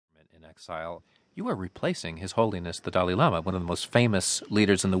exile, you are replacing His Holiness the Dalai Lama, one of the most famous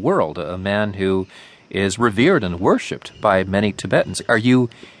leaders in the world, a man who is revered and worshipped by many Tibetans. Are you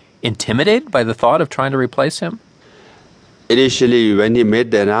intimidated by the thought of trying to replace him? Initially, when he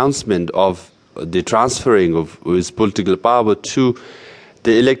made the announcement of the transferring of his political power to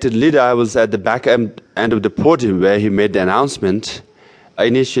the elected leader, I was at the back end of the podium where he made the announcement.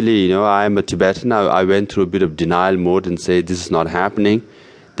 Initially, I am a Tibetan. I went through a bit of denial mode and say this is not happening.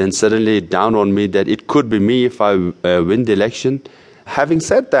 Then suddenly it dawned on me that it could be me if I win the election. Having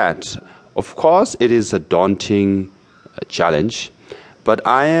said that, of course, it is a daunting challenge. But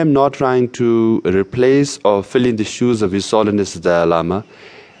I am not trying to replace or fill in the shoes of His Holiness the Dalai Lama.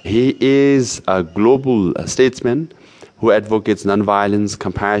 He is a global statesman who advocates nonviolence,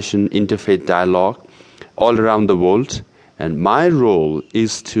 compassion, interfaith dialogue all around the world. And my role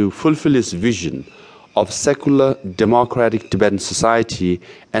is to fulfill his vision of secular, democratic Tibetan society,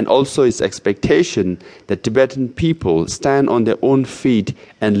 and also his expectation that Tibetan people stand on their own feet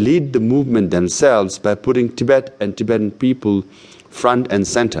and lead the movement themselves by putting Tibet and Tibetan people front and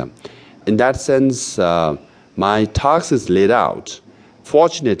center. In that sense, my task is laid out.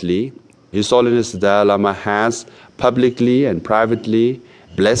 Fortunately, His Holiness the Dalai Lama has publicly and privately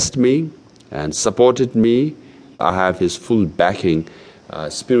blessed me and supported me. I have his full backing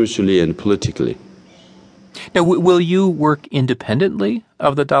spiritually and politically. Now, will you work independently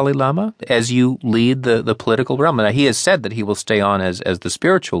of the Dalai Lama as you lead the political realm? Now, he has said that he will stay on as the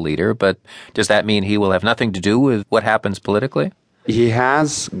spiritual leader, but does that mean he will have nothing to do with what happens politically? He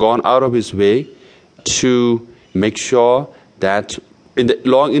has gone out of his way to make sure that in the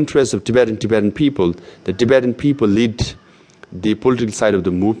long interest of Tibetan people, the Tibetan people lead the political side of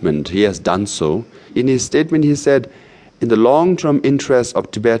the movement. He has done so. In his statement, he said, in the long-term interest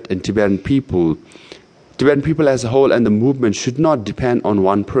of Tibet and Tibetan people as a whole and the movement should not depend on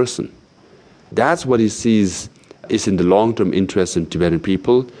one person. That's what he sees is in the long-term interest of Tibetan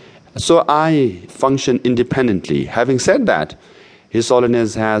people. So I function independently. Having said that, His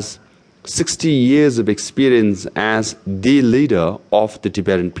Holiness has 60 years of experience as the leader of the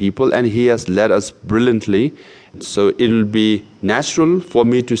Tibetan people, and he has led us brilliantly. So it will be natural for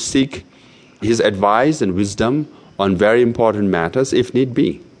me to seek his advice and wisdom on very important matters if need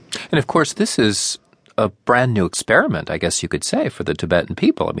be. And of course, this is a brand new experiment, I guess you could say, for the Tibetan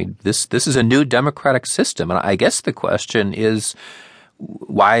people. I mean, this is a new democratic system. And I guess the question is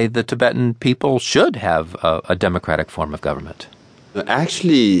why the Tibetan people should have a democratic form of government.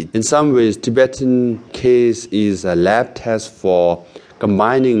 Actually, in some ways, Tibetan case is a lab test for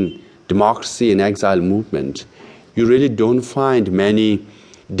combining democracy and exile movement. You really don't find many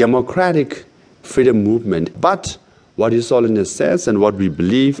democratic freedom movement. But what His Holiness says and what we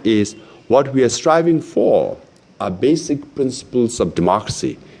believe is what we are striving for are basic principles of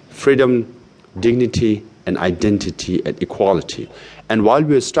democracy: freedom, dignity, and identity and equality. And while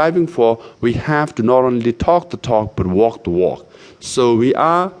we are striving for, we have to not only talk the talk but walk the walk. So we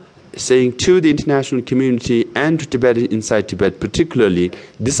are saying to the international community and to Tibet inside Tibet particularly,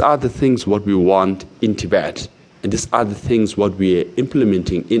 these are the things what we want in Tibet. And these are the things what we are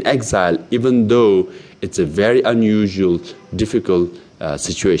implementing in exile, even though it's a very unusual, difficult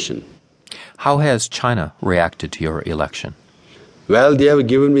situation. How has China reacted to your election? Well, they have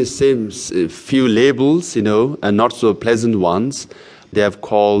given me few labels, and not so pleasant ones. They have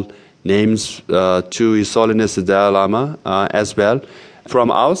called names to His Holiness the Dalai Lama as well. From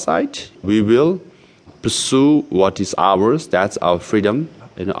our side, we will pursue what is ours. That's our freedom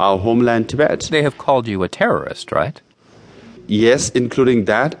in our homeland, Tibet. They have called you a terrorist, right? Yes, including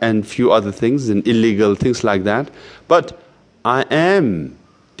that and few other things and illegal things like that. But I am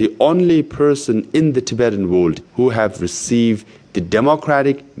the only person in the Tibetan world who have received the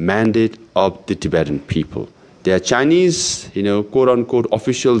democratic mandate of the Tibetan people. There are Chinese, quote-unquote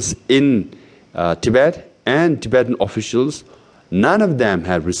officials in Tibet and Tibetan officials. None of them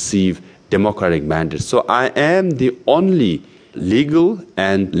have received democratic mandate. So I am the only legal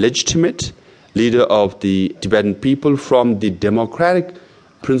and legitimate leader of the Tibetan people from the democratic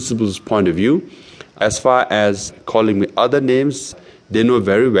principles point of view. As far as calling me other names, they know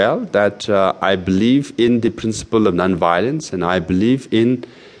very well that I believe in the principle of nonviolence, and I believe in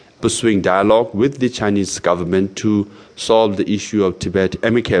pursuing dialogue with the Chinese government to solve the issue of Tibet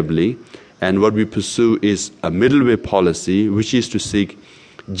amicably. And what we pursue is a middle way policy, which is to seek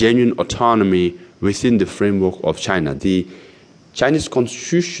genuine autonomy within the framework of China. The Chinese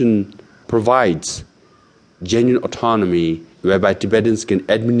constitution provides genuine autonomy whereby Tibetans can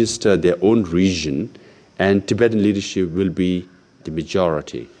administer their own region and Tibetan leadership will be the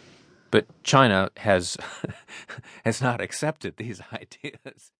majority. But China has not accepted these ideas.